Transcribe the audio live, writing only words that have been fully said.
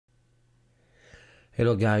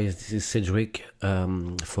Hello guys, this is Cedric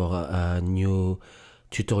for a new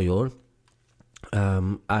tutorial.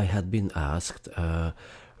 I had been asked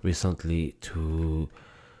recently to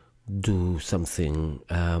do something.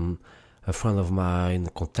 A friend of mine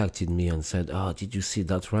contacted me and said, "Oh, did you see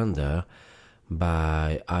that render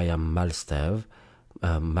by I am Malsev?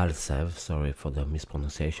 Malsev, sorry for the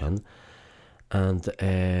mispronunciation." And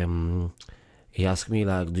he asked me,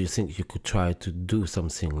 like, do you think you could try to do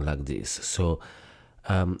something like this? So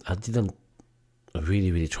I didn't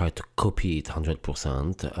really try to copy it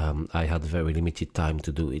 100%. I had very limited time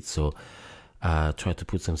to do it, so I tried to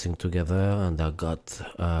put something together, and I got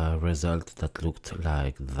a result that looked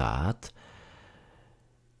like that.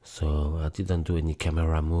 So I didn't do any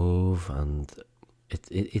camera move, and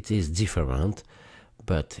it is different,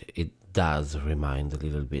 but it does remind a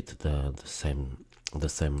little bit the same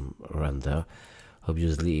render.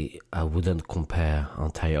 Obviously, I wouldn't compare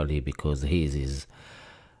entirely because his is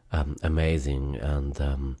amazing, and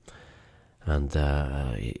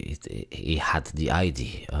he had the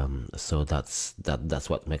ID, so that's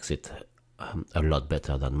what makes it a lot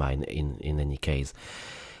better than mine in any case.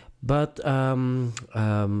 But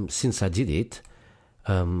since I did it,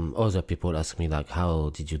 other people ask me, like,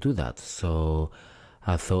 how did you do that? So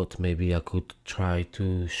I thought maybe I could try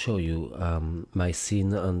to show you my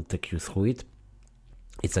scene and take you through it.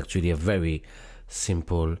 It's actually a very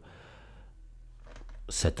simple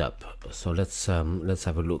setup. So let's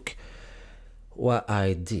have a look. What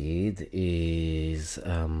I did is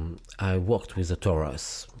I worked with a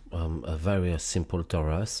Taurus, a very simple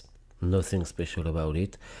Taurus, nothing special about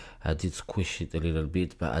it. I did squish it a little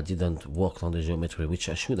bit, but I didn't work on the geometry, which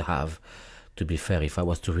I should have, to be fair. If I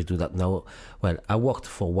was to redo that now, well, I worked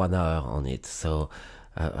for 1 hour on it, so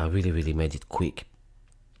I really made it quick.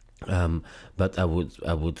 But I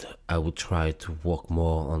would try to work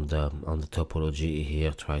more on the topology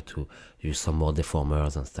here, try to use some more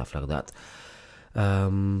deformers and stuff like that.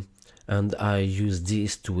 And I use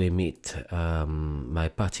this to emit my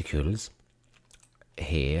particles.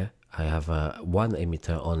 Here I have one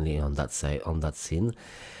emitter only on that side, on that scene,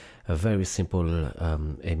 a very simple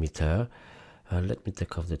emitter. Let me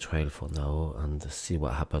take off the trail for now and see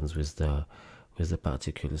what happens with the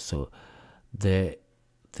particles. So they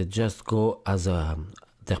just go as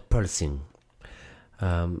they're pulsing.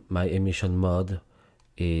 My emission mode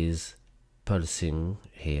is pulsing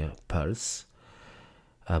here, pulse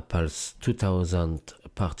 2000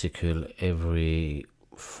 particle every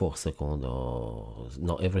 4 seconds, or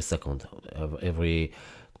not every second, every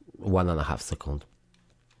 1.5 seconds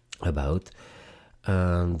about,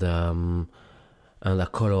 and I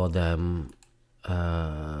color them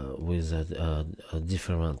with a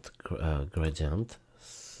different gradient,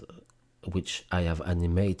 which I have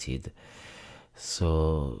animated.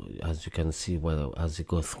 So as you can see, well, as you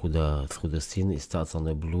go through the scene, it starts on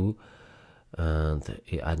the blue and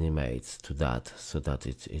it animates to that, so that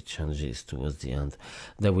it changes towards the end.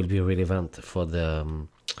 That will be relevant for the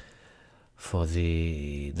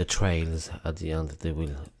trails at the end.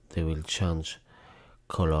 They will change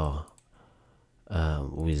color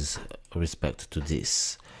with respect to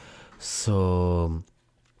this. So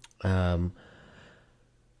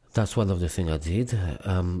that's one of the things I did.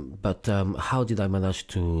 But how did I manage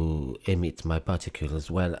to emit my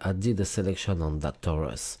particles? Well, I did a selection on that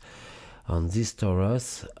Taurus. On this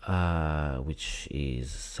Taurus, which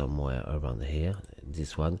is somewhere around here,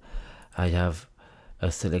 this one, I have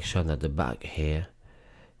a selection at the back here.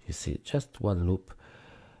 You see, just one loop,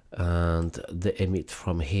 and they emit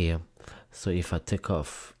from here. So if I take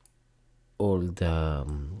off all the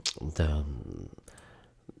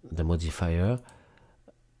modifier,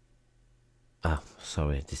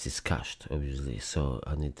 sorry, this is cached obviously, so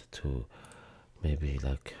I need to maybe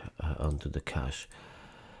like onto the cache.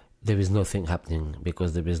 There is nothing happening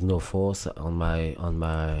because there is no force on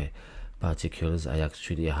my particles. I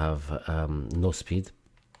actually have no speed,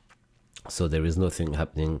 so there is nothing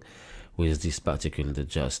happening with this particle. They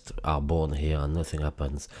just are born here and nothing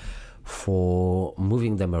happens. For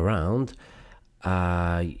moving them around,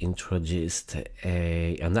 I introduced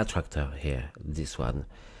an attractor here, this one.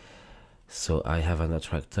 So I have an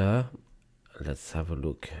attractor. Let's have a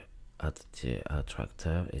look at the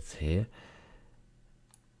attractor. It's here.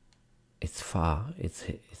 It's far.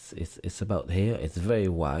 It's about here. It's very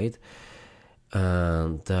wide,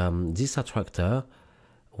 and this attractor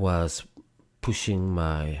was pushing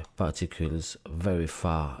my particles very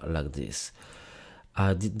far like this.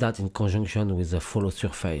 I did that in conjunction with the follow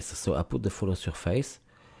surface. So I put the follow surface,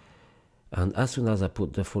 and as soon as I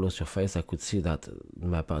put the follow surface, I could see that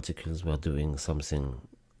my particles were doing something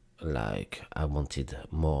like I wanted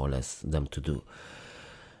more or less them to do.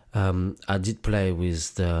 I did play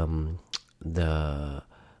with the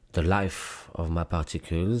life of my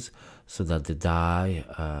particles so that they die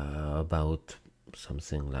about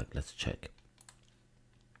something like, let's check.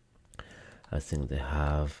 I think they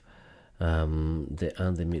have they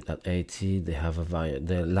emit at 80. They have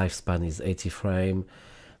the lifespan is 80 frame.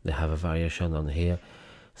 They have a variation on here,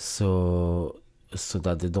 so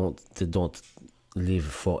that they don't live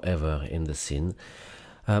forever in the scene.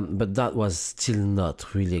 But that was still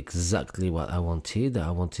not really exactly what I wanted.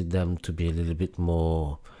 I wanted them to be a little bit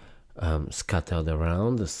more scattered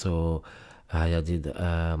around. So I added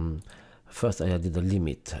first I added a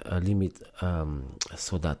limit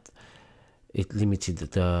so that it limited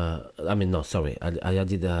the. I mean, no, sorry. I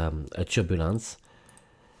added a turbulence,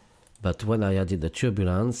 but when I added the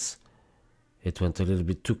turbulence, it went a little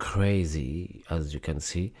bit too crazy, as you can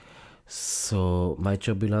see. So my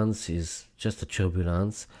turbulence is just a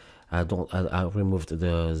turbulence. I removed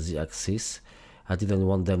the z-axis. I didn't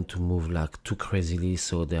want them to move like too crazily,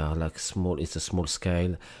 so they are like small. It's a small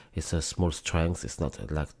scale. It's a small strength. It's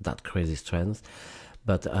not like that crazy strength.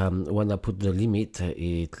 But when I put the limit,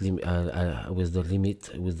 with the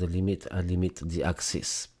limit, I limit the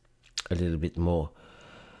axis a little bit more.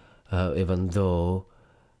 Even though,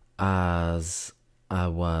 as I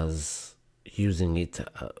was using it,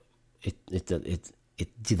 it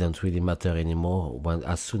didn't really matter anymore. When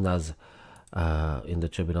as soon as in the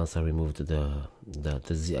turbulence I removed the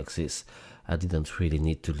z-axis, I didn't really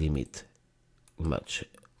need to limit much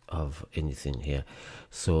of anything here,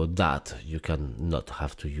 so that you can not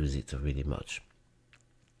have to use it really much.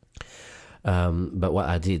 But what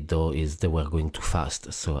I did though is they were going too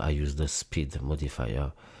fast, so I used the speed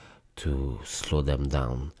modifier to slow them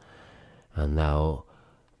down. And now,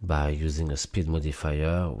 by using a speed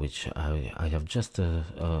modifier, which I have just a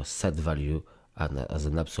set value and as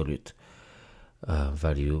an absolute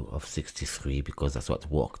value of 63, because that's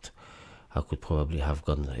what worked. I could probably have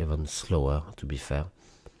gone even slower, to be fair,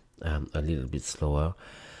 a little bit slower.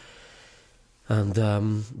 And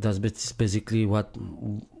that's basically what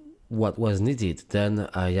was needed. Then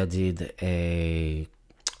I added a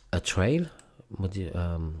trail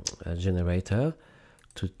a generator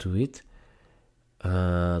to it.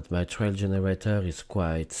 My trail generator is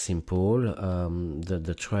quite simple.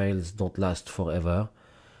 The trails don't last forever.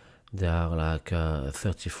 They are like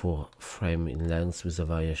 34 frame in length with a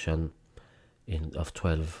variation of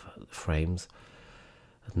 12 frames.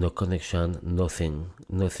 No connection,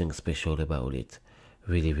 nothing special about it.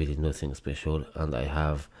 Really nothing special. And I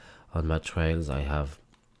have on my trails, I have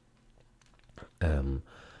a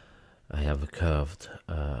curved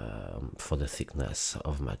for the thickness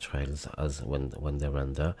of my trails as when they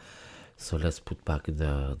render. So let's put back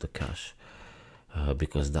the cache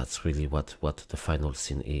because that's really what the final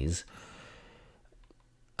scene is.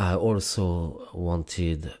 I also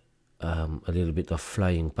wanted a little bit of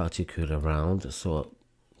flying particle around, so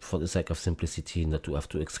for the sake of simplicity, not to have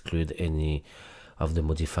to exclude any of the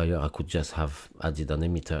modifier, I could just have added an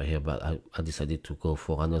emitter here, but I decided to go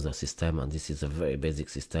for another system, and this is a very basic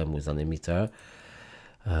system with an emitter.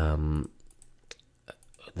 The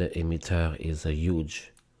emitter is a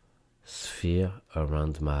huge sphere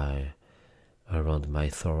around my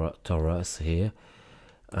Taurus here,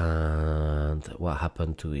 and what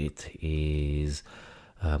happened to it is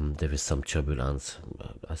there is some turbulence.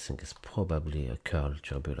 I think it's probably a curl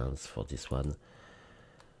turbulence for this one.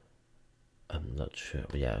 I'm not sure.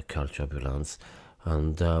 Yeah, a curl turbulence,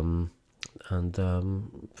 and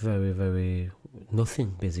very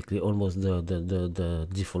nothing basically. Almost the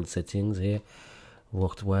default settings here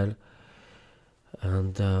worked well,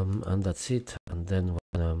 and that's it. And then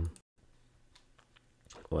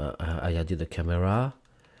when I added a camera.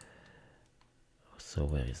 So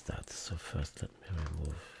where is that? So first let me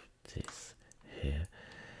remove this here.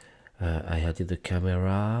 I added the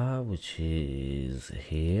camera, which is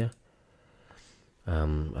here.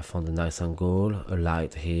 I found a nice angle, a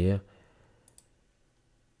light here.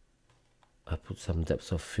 I put some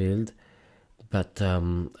depth of field, but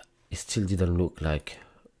it still didn't look like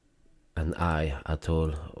an eye at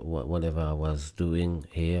all. Whatever I was doing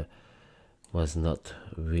here was not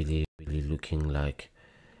really looking like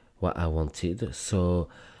what I wanted. So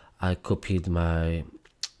I copied my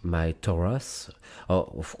Taurus. Oh,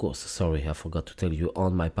 of course, sorry, I forgot to tell you,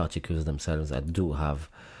 on my particles themselves I do have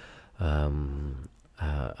an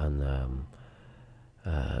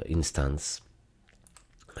instance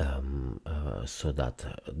so that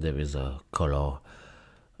there is a color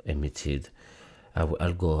emitted.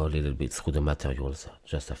 I'll go a little bit through the materials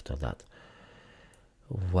just after that.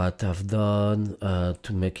 what I've done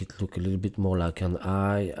to make it look a little bit more like an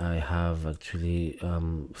eye, I have actually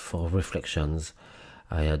for reflections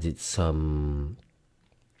I added some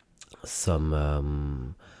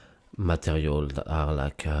material that are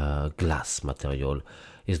like glass material.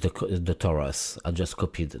 Is the Taurus. I just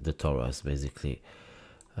copied the Taurus basically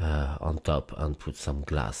on top and put some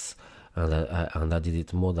glass, and I did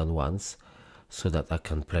it more than once so that I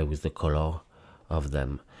can play with the color of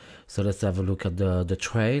them. So let's have a look at the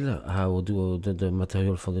trail. How do the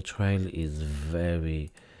material for the trail is very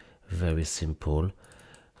simple,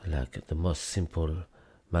 like the most simple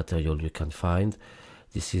material you can find.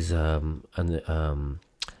 This is an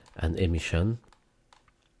emission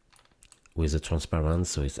with a transparent,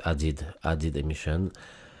 so it's added emission.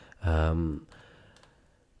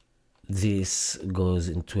 This goes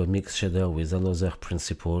into a mix shader with another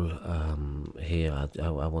principle. Here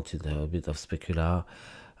I wanted a bit of specular,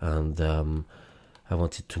 and I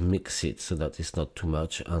wanted to mix it so that it's not too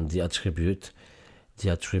much. And the attribute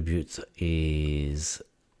is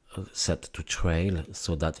set to trail,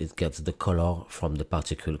 so that it gets the color from the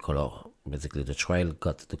particle color. Basically the trail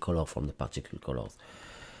got the color from the particle colors.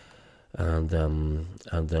 And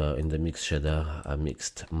in the mix shader I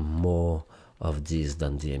mixed more of these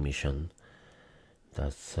than the emission.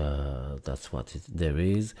 That's what there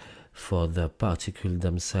is. For the particle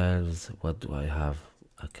themselves, what do I have?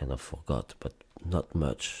 I kind of forgot, but not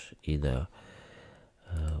much either.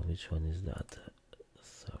 Which one is that?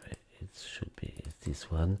 Sorry, it should be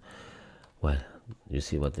this one. Well, you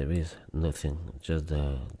see what there is? Nothing, just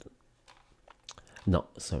the... No,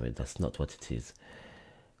 sorry, that's not what it is.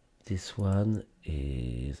 This one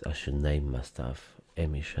is... I should name my stuff.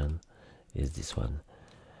 Emission is this one,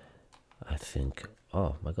 I think.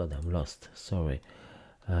 Oh my god, I'm lost, sorry.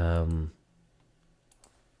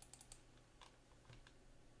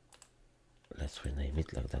 Let's rename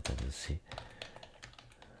it like that, I will see.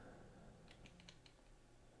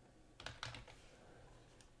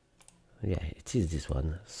 Yeah, it is this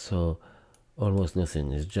one. So almost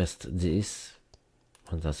nothing, it's just this,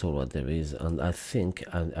 and that's all what there is. And I think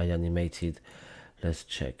I animated, let's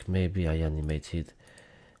check, maybe I animated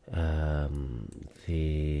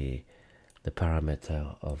the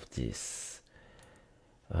parameter of this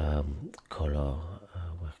color.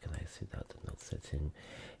 Where can I see that? Not setting.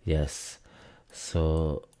 Yes.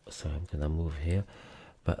 So I'm gonna move here,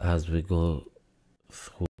 but as we go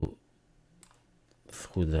through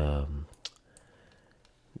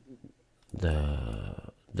the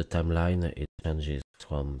timeline, it changes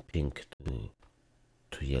from pink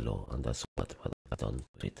to yellow, and that's what I've done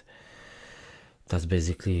to it. That's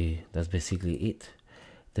basically it.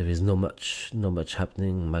 There is no much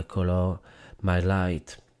happening. My color, my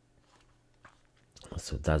light.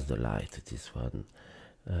 So that's the light. This one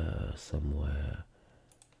somewhere.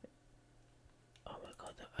 Oh my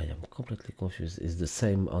god, I am completely confused. It's the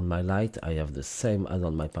same on my light. I have the same as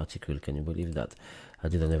on my particle. Can you believe that? I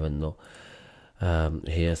didn't even know.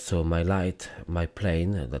 Here, so my light, my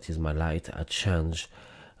plane, that is my light. I change.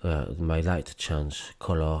 My light change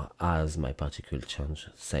color as my particle change,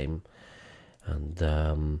 same. And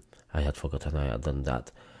I had forgotten I had done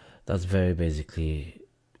that. That's very basically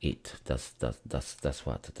it. That's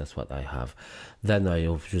what I have. Then I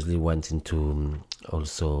obviously went into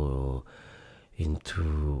also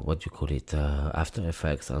into what you call it, After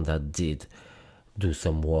Effects, and I did do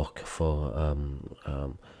some work for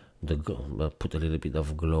put a little bit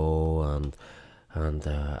of glow, and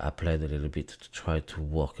I played a little bit to try to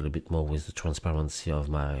work a little bit more with the transparency of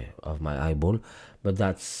my eyeball. But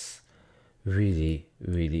that's really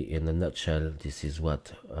in a nutshell. This is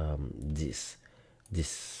what this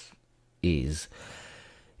is.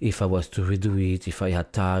 If I was to redo it, if I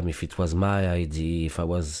had time, if it was my idea, if I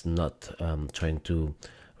was not trying to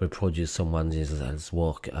reproduce someone else's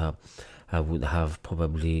work, I would have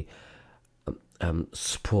probably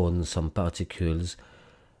spawned some particles.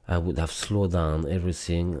 I would have slowed down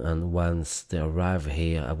everything, and once they arrive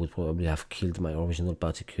here, I would probably have killed my original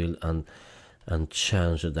particle and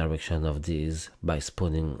change the direction of these by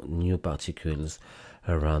spawning new particles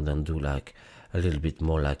around, and do like a little bit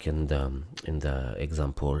more like in the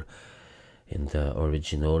example, in the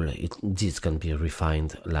original. This can be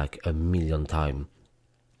refined like a million times.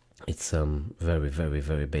 It's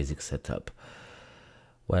very basic setup.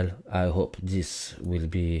 Well, I hope this will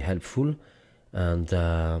be helpful, and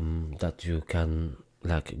that you can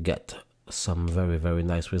like get some very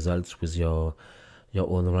nice results with your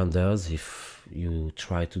own renders. If you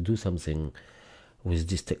try to do something with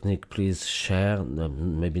this technique, please share,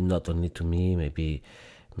 maybe not only to me, maybe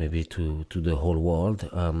to the whole world.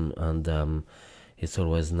 And it's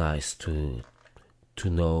always nice to to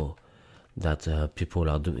know that people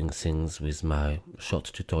are doing things with my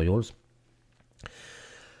short tutorials.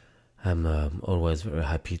 I'm always very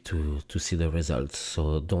happy to see the results.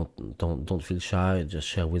 So don't feel shy. Just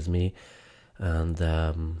share with me, and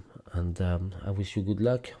I wish you good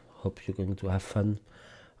luck. Hope you're going to have fun.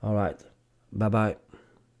 All right, bye bye.